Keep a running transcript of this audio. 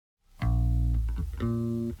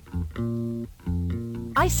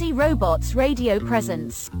IC Robots Radio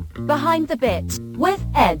presents Behind the Bit with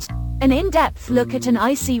Ed, an in-depth look at an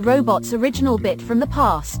IC Robots original bit from the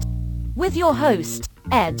past. With your host,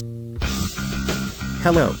 Ed.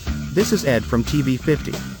 Hello, this is Ed from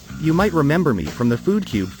TV50. You might remember me from the Food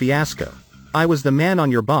Cube fiasco. I was the man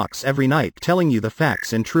on your box every night telling you the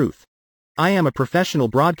facts and truth. I am a professional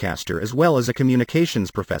broadcaster as well as a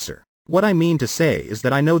communications professor. What I mean to say is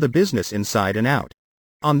that I know the business inside and out.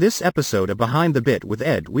 On this episode of Behind the Bit with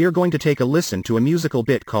Ed, we are going to take a listen to a musical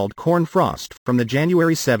bit called Corn Frost from the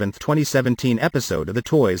January 7, 2017 episode of the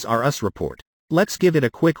Toys R Us Report. Let's give it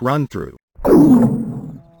a quick run-through.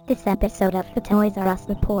 This episode of the Toys R Us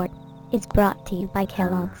Report is brought to you by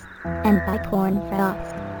Kellogg's and by Corn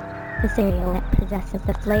Frost, the cereal that possesses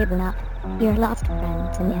the flavor of your lost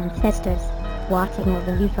friends and ancestors, watching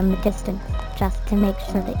over you from the distance just to make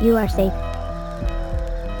sure that you are safe.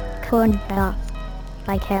 Corn Frost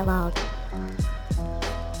by Kellogg's.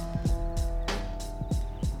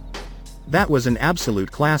 That was an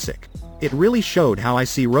absolute classic. It really showed how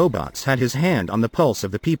IC Robots had his hand on the pulse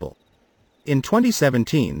of the people. In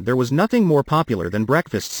 2017, there was nothing more popular than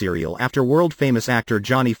breakfast cereal after world-famous actor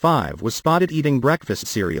Johnny Five was spotted eating breakfast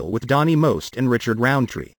cereal with Donnie Most and Richard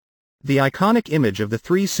Roundtree. The iconic image of the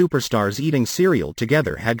three superstars eating cereal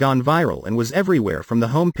together had gone viral and was everywhere from the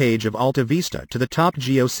homepage of Alta Vista to the top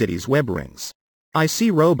GeoCities web rings.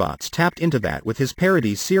 IC Robots tapped into that with his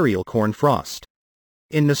parody cereal Corn Frost.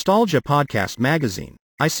 In Nostalgia Podcast magazine,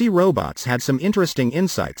 IC Robots had some interesting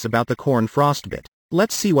insights about the Corn Frost bit.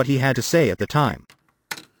 Let's see what he had to say at the time.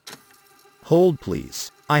 Hold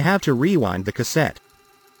please. I have to rewind the cassette.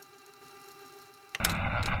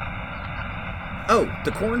 Oh,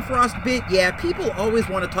 the Corn Frost bit? Yeah, people always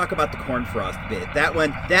want to talk about the Corn Frost bit. That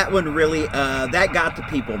one really, that got to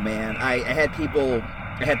people, man. I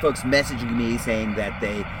had folks messaging me saying that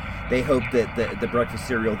they hoped that the breakfast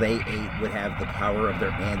cereal they ate would have the power of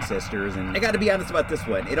their ancestors, and I gotta be honest about this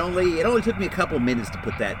one. It only took me a couple minutes to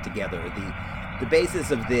put that together. The basis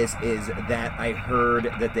of this is that I heard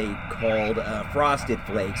that they called Frosted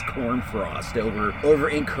Flakes Corn Frost over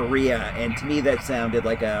in Korea, and to me that sounded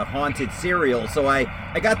like a haunted cereal, so I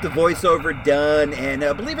got the voiceover done, and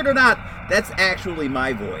believe it or not, that's actually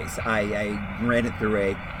my voice. I ran it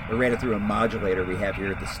through a modulator we have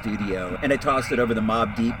here at the studio, and I tossed it over the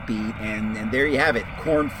Mobb Deep beat, and there you have it,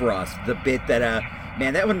 Corn Frost, the bit that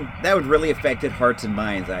man, that one really affected hearts and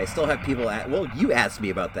minds. I still have people you asked me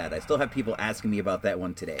about that. I still have people asking me about that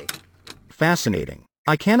one today. Fascinating.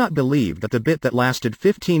 I cannot believe that the bit that lasted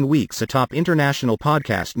 15 weeks atop International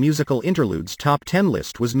Podcast Musical Interludes Top 10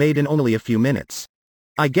 list was made in only a few minutes.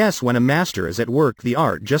 I guess when a master is at work, the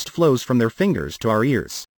art just flows from their fingers to our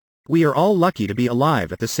ears. We are all lucky to be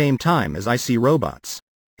alive at the same time as IC Robots.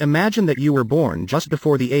 Imagine that you were born just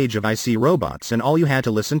before the age of IC Robots and all you had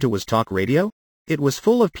to listen to was talk radio? It was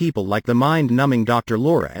full of people like the mind-numbing Dr.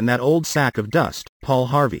 Laura and that old sack of dust, Paul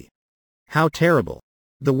Harvey. How terrible.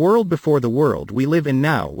 The world before the world we live in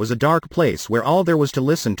now was a dark place where all there was to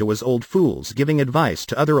listen to was old fools giving advice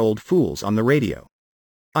to other old fools on the radio.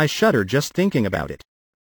 I shudder just thinking about it.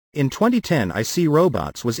 In 2010, IC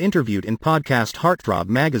Robots was interviewed in podcast Heartthrob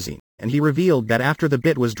magazine, and he revealed that after the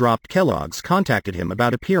bit was dropped, Kellogg's contacted him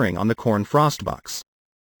about appearing on the Corn Frost box.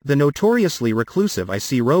 The notoriously reclusive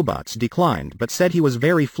IC Robots declined but said he was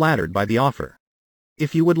very flattered by the offer.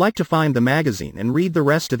 If you would like to find the magazine and read the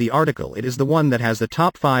rest of the article, it is the one that has the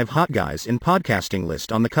top 5 hot guys in podcasting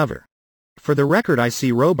list on the cover. For the record,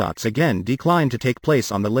 IC Robots again declined to take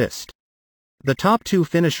place on the list. The top 2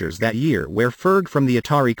 finishers that year were Ferg from the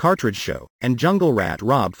Atari Cartridge Show and Jungle Rat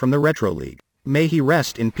Rob from the Retro League. May he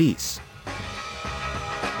rest in peace.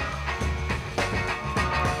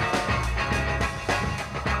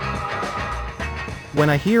 When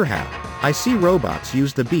I hear how IC Robots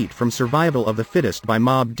used the beat from Survival of the Fittest by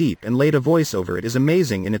Mobb Deep and laid a voice over it is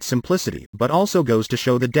amazing in its simplicity, but also goes to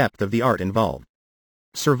show the depth of the art involved.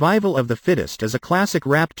 Survival of the Fittest is a classic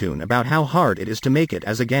rap tune about how hard it is to make it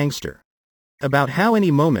as a gangster. About how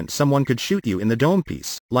any moment someone could shoot you in the dome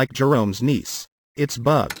piece, like Jerome's niece. It's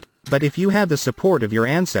bugged. But if you have the support of your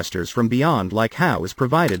ancestors from beyond, like how is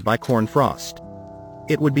provided by Corn Frost,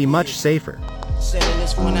 it would be much safer. Sending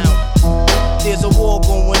this one out. There's a war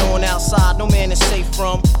going on outside, no man is safe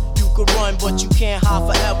from. You could run, but you can't hide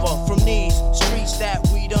forever from these streets that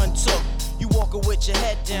we done took. You walking with your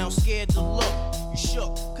head down, scared to look. You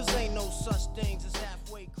shook, cause ain't no such things as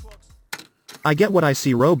halfway crooks. I get what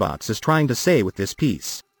IC Robots is trying to say with this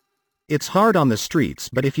piece. It's hard on the streets,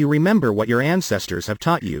 but if you remember what your ancestors have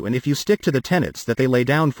taught you and if you stick to the tenets that they lay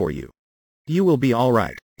down for you, you will be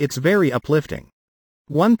alright. It's very uplifting.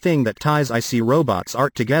 One thing that ties IC Robot's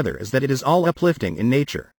art together is that it is all uplifting in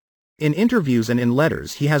nature. In interviews and in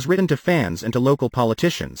letters he has written to fans and to local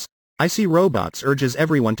politicians, IC Robots urges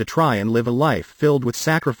everyone to try and live a life filled with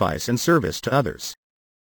sacrifice and service to others.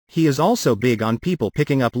 He is also big on people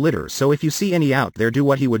picking up litter, so if you see any out there, do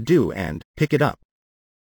what he would do and pick it up.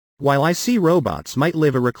 While IC Robots might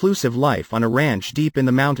live a reclusive life on a ranch deep in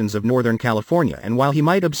the mountains of Northern California, and while he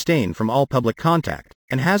might abstain from all public contact,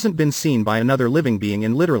 and hasn't been seen by another living being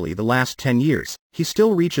in literally the last 10 years, he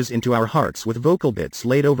still reaches into our hearts with vocal bits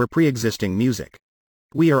laid over pre-existing music.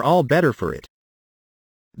 We are all better for it.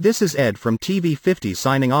 This is Ed from TV50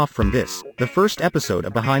 signing off from this, the first episode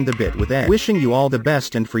of Behind the Bit with Ed, wishing you all the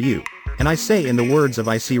best and for you. And I say in the words of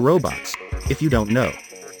IC Robots, if you don't know,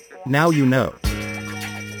 now you know.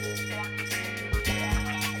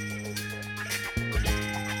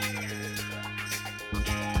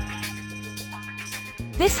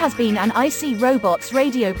 This has been an IC Robots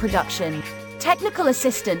radio production. Technical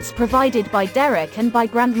assistance provided by Derek and by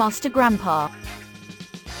Grandmaster Grandpa.